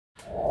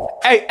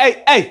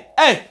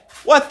Hey,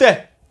 what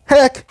the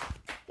heck?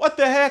 What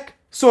the heck?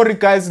 Sorry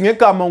guys,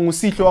 ngegama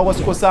ngusihlo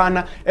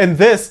wakwaSkhosana, and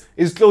this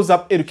is Close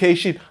Up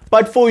Education.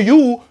 But for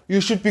you,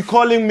 you should be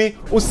calling me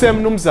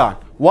Mnumzane.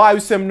 Why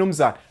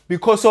Mnumzane?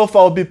 Because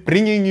I'll be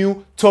bringing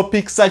you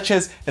topics such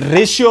as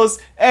ratios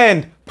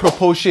and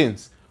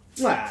proportions.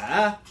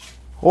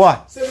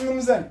 What?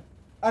 Mnumzane,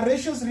 are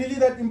ratios really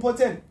that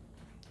important?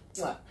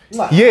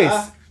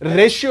 Yes,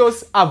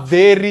 ratios are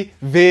very,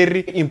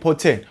 very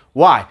important.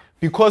 Why?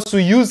 Because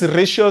we use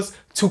ratios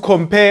to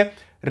compare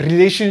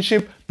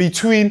relationship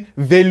between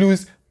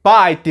values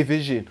by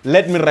division.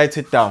 Let me write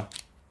it down.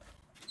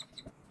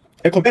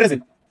 A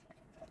comparison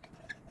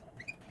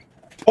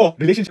or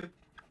relationship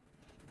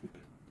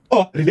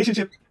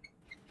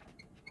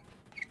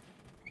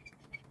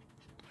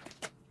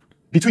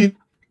between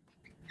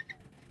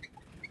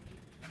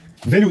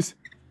values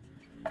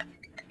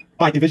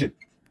by division.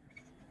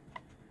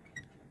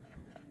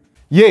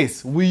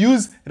 Yes, we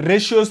use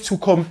ratios to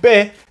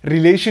compare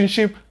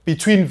relationship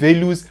between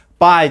values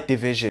by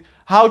division.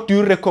 How do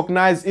you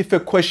recognize if a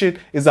question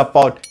is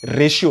about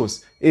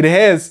ratios? It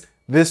has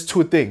these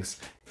two things.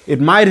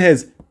 It might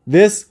has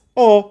this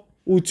or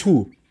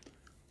two.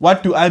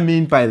 What do I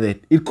mean by that?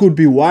 It could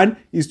be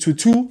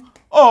 1:2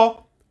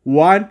 or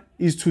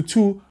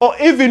 1:2, or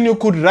even you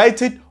could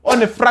write it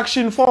on a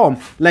fraction form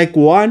like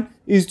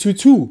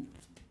 1:2.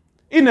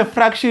 In a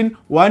fraction,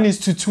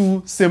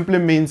 1:2 simply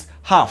means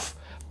half.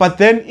 But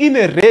then in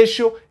a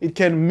ratio, it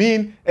can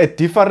mean a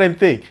different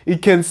thing.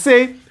 It can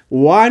say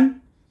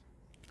 1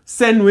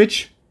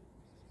 sandwich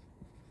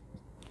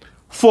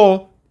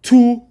for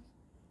 2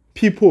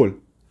 people.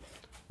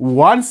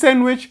 1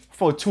 sandwich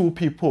for 2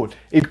 people.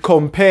 It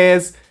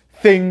compares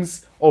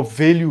things of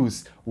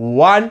values,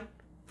 one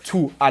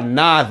to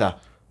another.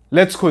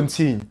 Let's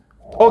continue.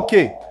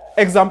 Okay,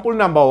 example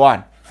number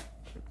 1.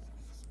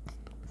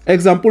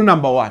 Example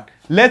number 1.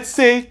 Let's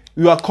say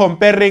you are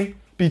comparing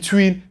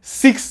between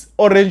 6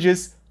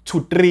 oranges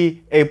to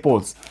 3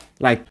 apples.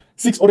 Like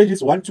 6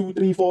 oranges, 1, 2,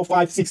 3, 4,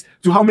 5, 6.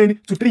 To how many?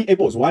 To 3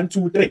 apples. 1,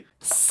 2, 3.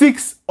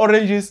 6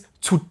 oranges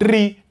to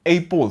 3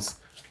 apples.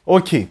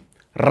 Okay,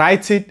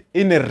 write it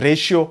in a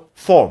ratio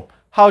form.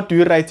 How do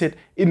you write it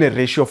in a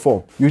ratio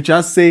form? You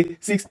just say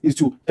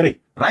 6:3,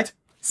 right?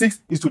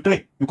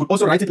 6:3. You could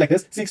also write it like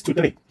this,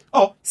 6:3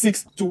 or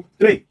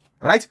 6:3,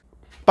 right?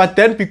 But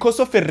then because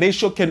of a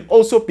ratio can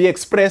also be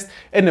expressed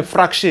in a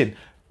fraction,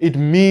 it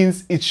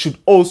means it should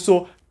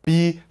also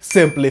be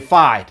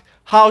simplified.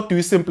 How do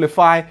you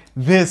simplify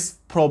this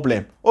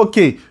problem?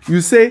 Okay,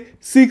 you say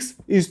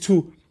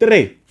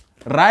 6:3,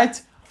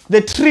 right?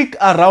 The trick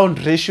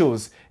around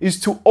ratios is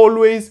to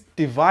always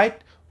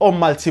divide or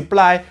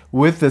multiply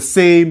with the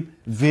same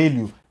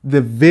value.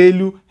 The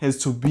value has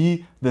to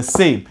be the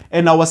same.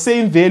 And our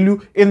same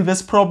value in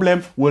this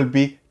problem will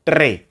be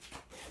 3.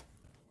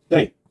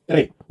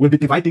 3. We'll be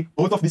dividing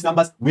both of these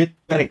numbers with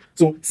 3.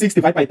 So 6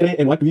 divided by 3,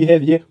 and what do we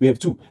have here? We have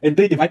 2. And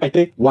 3 divided by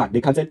 3, 1.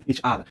 They cancel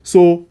each other.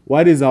 So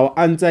what is our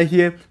answer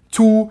here?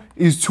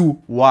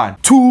 2:1.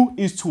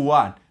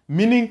 2:1.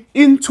 Meaning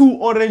in 2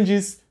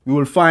 oranges, you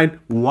will find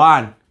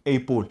 1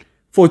 apple.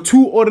 For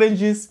 2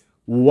 oranges,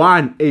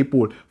 1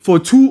 apple. For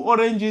 2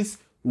 oranges,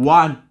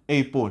 1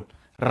 apple.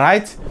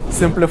 Right?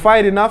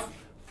 Simplified enough?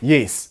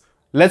 Yes.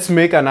 Let's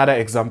make another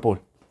example.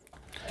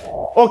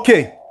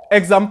 Okay,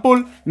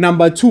 example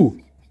number 2.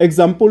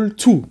 Example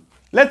 2.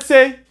 Let's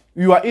say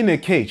you are in a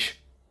cage,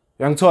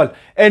 young tall,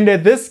 and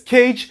this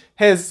cage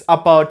has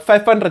about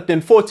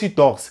 540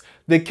 dogs.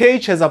 The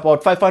cage has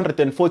about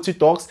 540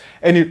 dogs,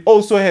 and it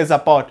also has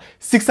about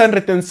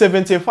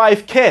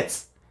 675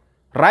 cats.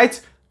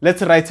 Right?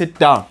 Let's write it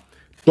down.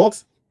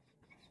 Dogs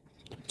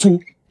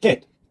to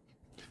cat.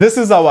 This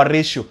is our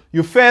ratio.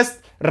 You first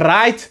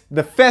write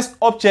the first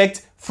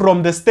object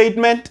from the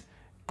statement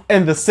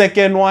and the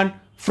second one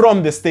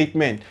from the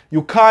statement.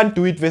 You can't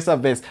do it verse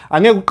verse.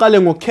 Angeke uqale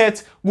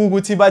ngo-cat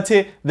kuukuthi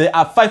bathe there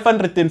are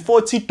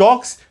 540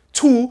 dogs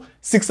to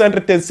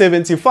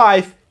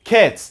 675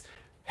 cats.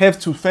 Have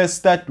to first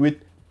start with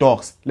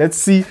dogs. Let's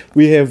see,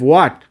 we have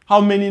what?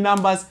 How many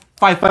numbers?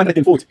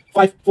 540.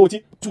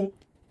 540, 2,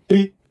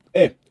 3,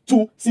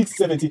 2,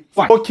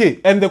 675. Okay,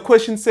 and the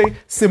question say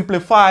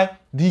simplify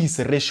these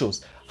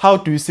ratios. How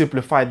do you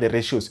simplify the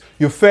ratios?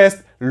 You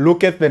first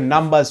look at the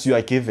numbers you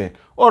are given.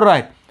 All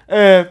right,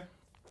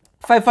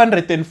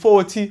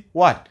 540,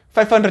 what?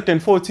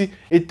 540,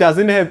 it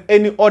doesn't have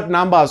any odd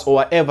numbers or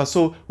whatever,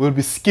 so we'll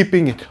be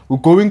skipping it. We're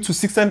going to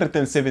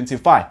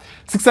 675.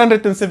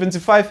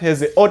 675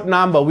 has an odd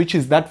number, which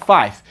is that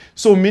 5.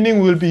 So meaning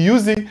we'll be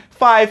using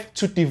 5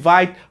 to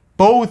divide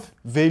both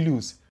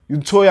values.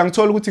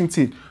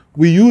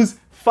 We use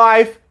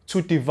 5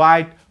 to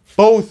divide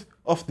both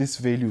of these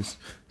values.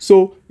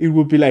 So it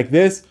will be like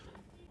this.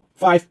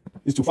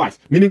 5:5,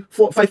 meaning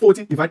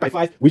 540 divided by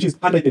 5, which is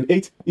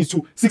 108, is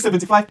to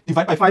 675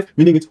 divided by 5,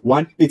 meaning it's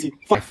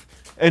 185.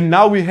 And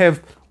now we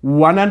have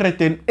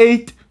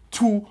 108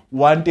 to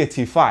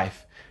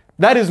 135.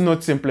 That is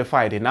not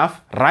simplified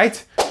enough,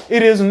 right?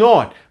 It is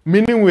not,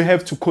 meaning we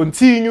have to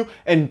continue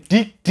and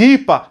dig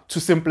deeper to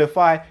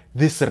simplify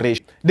this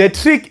ratio. The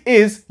trick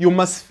is you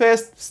must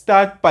first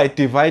start by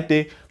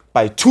dividing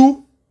by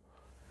 2,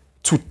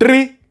 to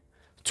 3,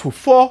 to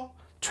 4,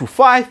 to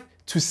 5,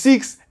 to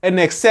 6, and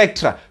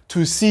etc.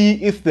 to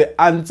see if the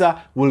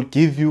answer will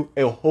give you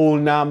a whole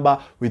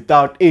number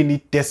without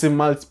any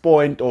decimal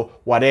point or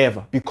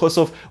whatever, because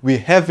of we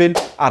haven't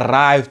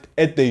arrived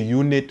at the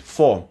unit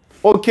form.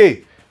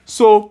 Okay,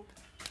 so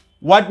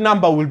what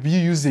number we'll be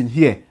using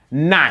here?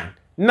 9.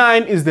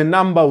 9 is the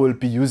number we'll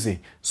be using.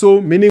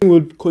 So meaning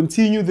we'll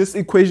continue this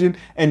equation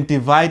and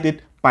divide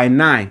it by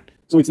 9.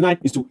 So it's 9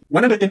 is to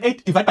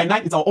 108 divided by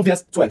 9 is our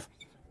obvious 12.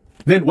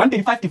 Then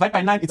 135 divided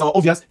by 9 is our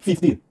obvious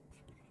 15.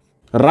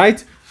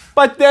 Right?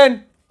 But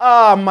then,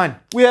 man,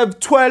 we have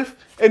 12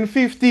 and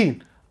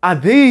 15. Are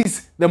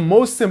these the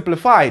most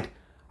simplified?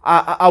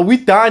 Are we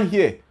done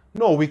here?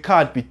 No, we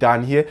can't be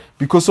done here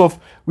because of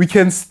we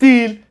can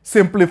still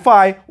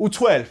simplify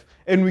U12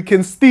 and we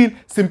can still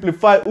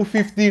simplify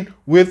U15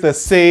 with the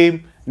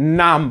same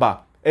number.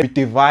 And we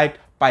divide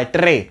by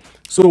 3.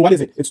 So what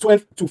is it? It's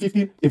 12 to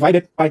 15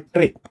 divided by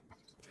 3.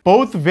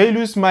 Both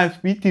values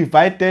must be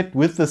divided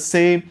with the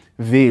same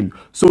value.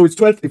 So it's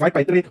 12 divided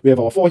by 3, we have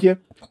our 4 here.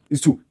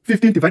 It's 2.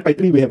 15 divided by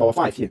 3, we have our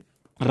 5 here.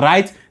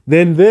 Right?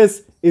 Then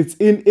this is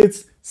in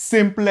its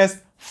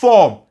simplest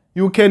form.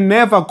 You can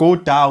never go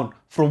down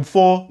from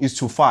 4 is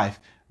to 5.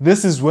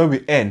 This is where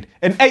we end.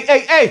 And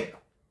hey,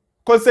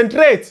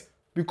 concentrate,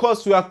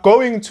 because we are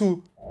going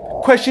to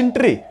question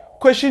 3.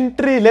 Question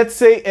 3, let's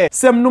say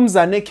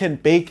Mnumzane can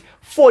bake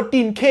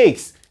 14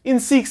 cakes in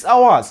 6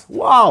 hours.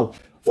 Wow,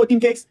 14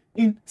 cakes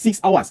in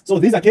 6 hours. So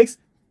these are cakes.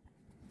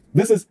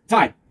 This is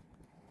time.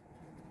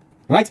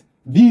 Right?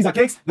 These are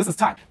cakes. This is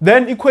time.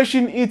 Then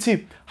equation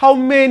 80. How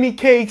many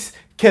cakes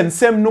can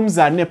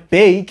Mnumzane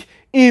bake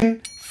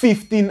in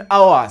 15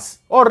 hours?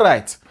 All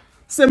right.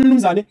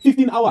 Mnumzane,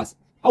 15 hours.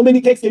 How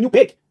many cakes can you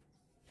bake?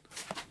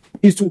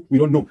 Is 2. We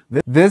don't know.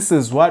 This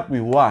is what we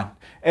want.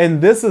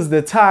 And this is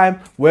the time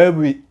where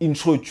we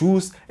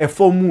introduce a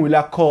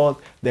formula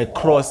called the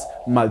cross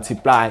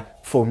multiply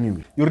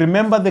formula. You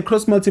remember the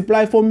cross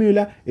multiply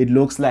formula? It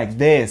looks like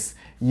this.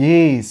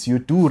 Yes, you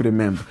do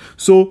remember.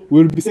 So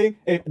we'll be saying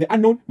the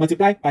unknown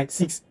multiplied by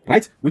 6,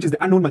 right? Which is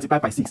the unknown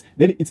multiplied by 6.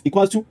 Then it's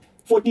equals to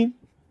 14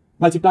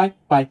 multiplied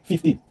by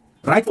 15.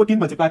 Right? 14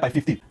 multiplied by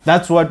 15.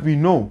 That's what we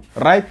know,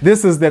 right?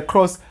 This is the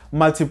cross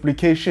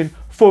multiplication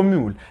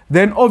formula.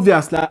 Then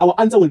obviously our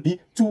answer will be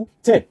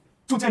 210.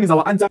 210 is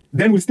our answer.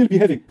 Then we'll still be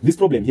having this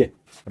problem here.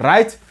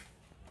 Right?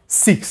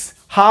 6.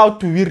 How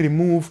do we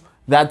remove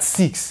that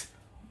 6?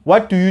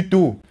 What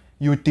do?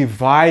 You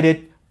divide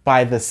it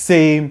by the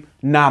same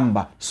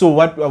number. So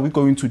what are we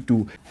going to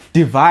do?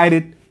 Divide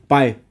it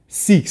by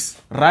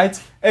 6,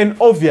 right? And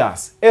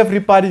obvious,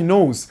 everybody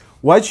knows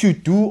what you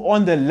do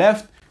on the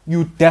left,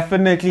 you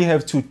definitely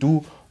have to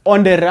do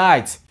on the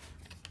right.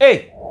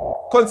 Hey,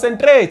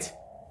 concentrate.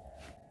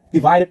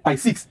 Divided by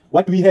 6.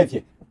 What do we have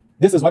here?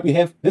 This is what we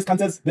have. This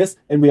cancels this,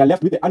 and we are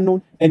left with the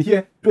unknown. And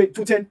here,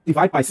 210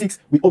 divided by 6,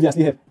 we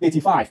obviously have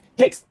 35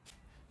 cakes.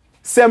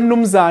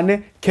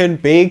 Mnumzane can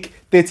bake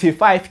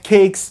 35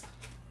 cakes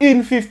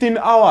in 15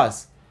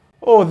 hours.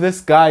 Oh,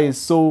 this guy is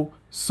so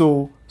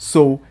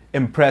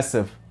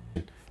impressive.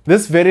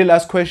 This very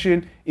last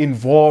question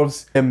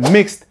involves a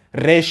mixed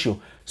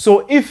ratio.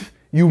 So if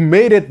you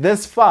made it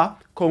this far,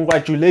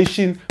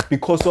 congratulations,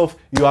 because of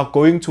you are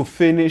going to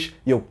finish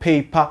your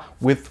paper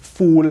with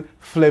full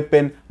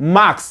flipping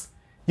marks.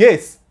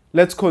 Yes,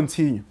 let's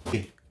continue.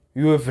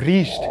 You have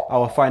reached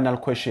our final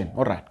question.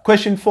 All right,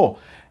 question 4.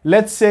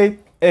 Let's say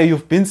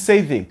you've been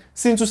saving,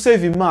 since you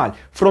save money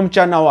from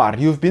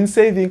January, you've been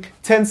saving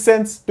 10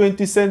 cents,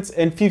 20 cents,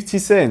 and 50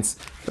 cents.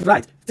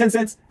 Right, 10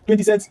 cents,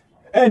 20 cents,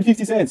 and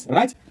 50 cents,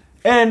 right?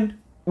 And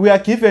we are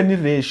given a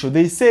ratio.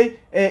 They say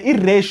a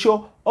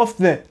ratio of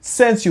the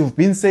cents you've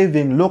been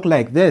saving look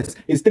like this.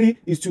 It's 3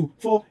 is to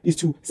 4 is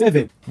to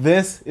 7.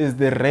 This is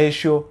the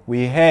ratio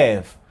we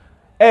have.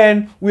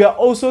 And we are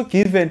also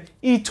given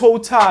a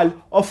total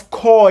of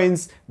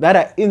coins that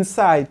are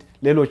inside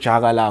lelo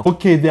jaga lakho.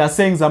 Okay, they are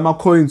saying zama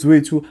coins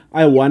wethu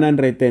I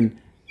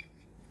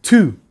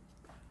 102.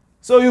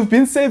 So you've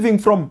been saving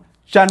from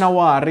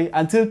January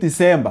until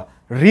December.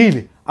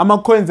 Really?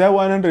 Ama coins I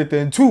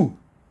 102.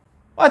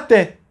 What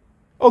the?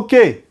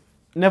 Okay,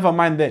 never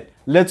mind that.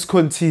 Let's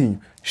continue.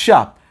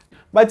 Sharp.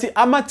 But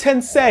ama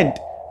 10 cent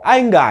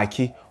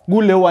aingaki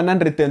kule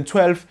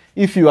 112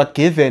 if you are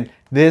given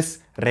this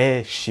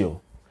ratio.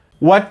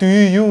 What do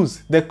you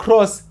use? The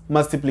cross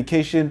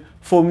multiplication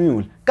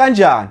formula.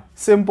 Kanjani?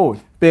 Simple.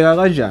 Bheka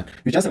kanjani?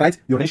 You just write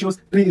your ratios.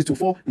 3 is to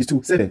 4 is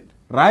to 7.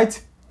 Right?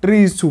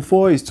 3 is to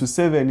 4 is to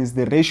 7 is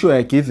the ratio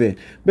I given.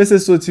 Bese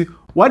sothi,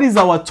 what is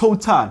our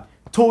total?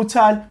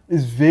 Total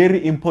is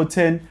very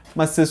important.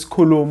 Mase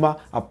sikhuluma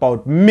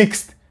about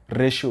mixed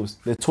ratios.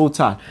 The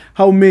total.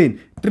 How many?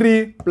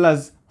 3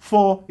 plus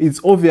 4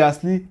 is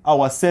obviously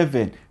our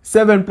 7.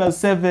 7 plus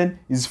 7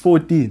 is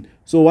 14.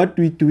 So what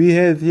do we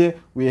have here?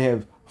 We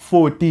have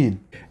 14.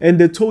 And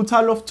the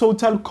total of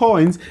total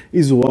coins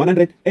is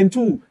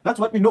 102. That's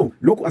what we know.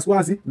 Loku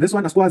aswazi, this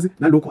one aswazi,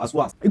 na loku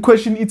aswazi. The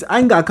question is,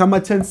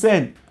 aingakama 10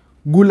 cent.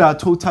 gula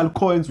total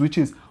coins, which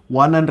is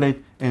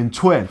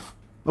 112.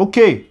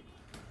 Okay,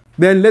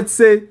 then let's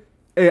say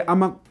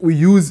we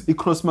use a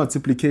cross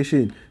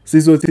multiplication.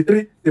 So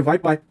 3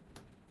 divided by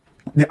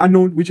the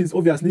unknown, which is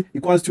obviously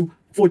equals to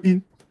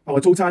 14, our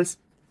totals.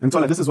 And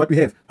so this is what we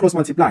have, cross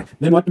multiply.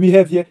 Then what do we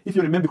have here? If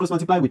you remember cross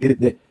multiply, we did it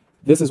there.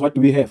 This is what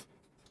do we have?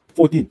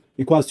 14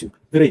 equals to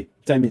 3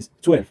 times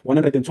 12,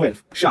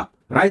 112, sharp,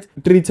 right?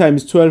 3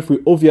 times 12, we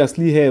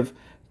obviously have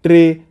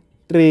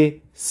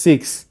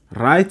 336,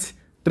 right?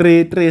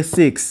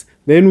 336.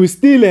 Then we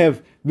still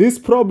have this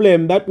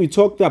problem that we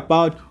talked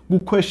about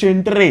with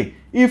question 3.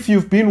 If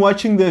you've been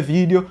watching the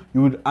video,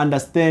 you would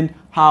understand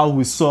how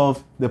we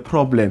solve the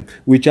problem.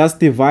 We just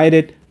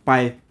divided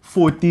by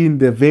 14,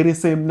 the very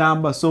same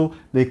number, so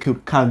they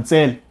could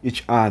cancel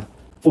each other.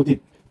 14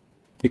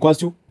 equals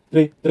to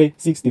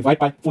 336 divided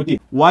by 14.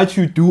 What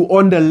you do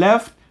on the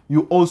left,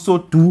 you also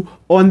do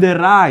on the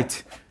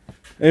right.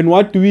 And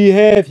what do we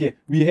have here?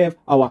 We have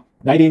our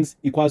guidance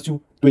equals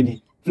to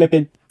 20.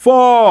 Flipping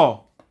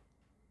 4.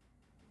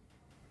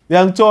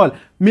 Young tall,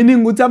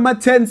 meaning with ama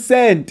 10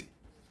 cent.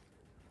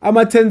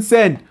 Ama 10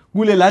 cent,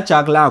 kule la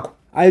jag lakho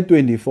ay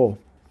 24.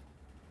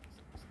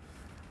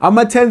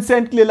 Ama 10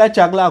 cent kule la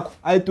jag lakho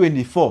ay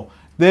 24.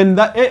 Then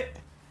that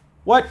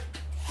what?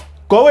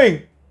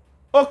 Going.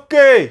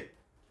 Okay.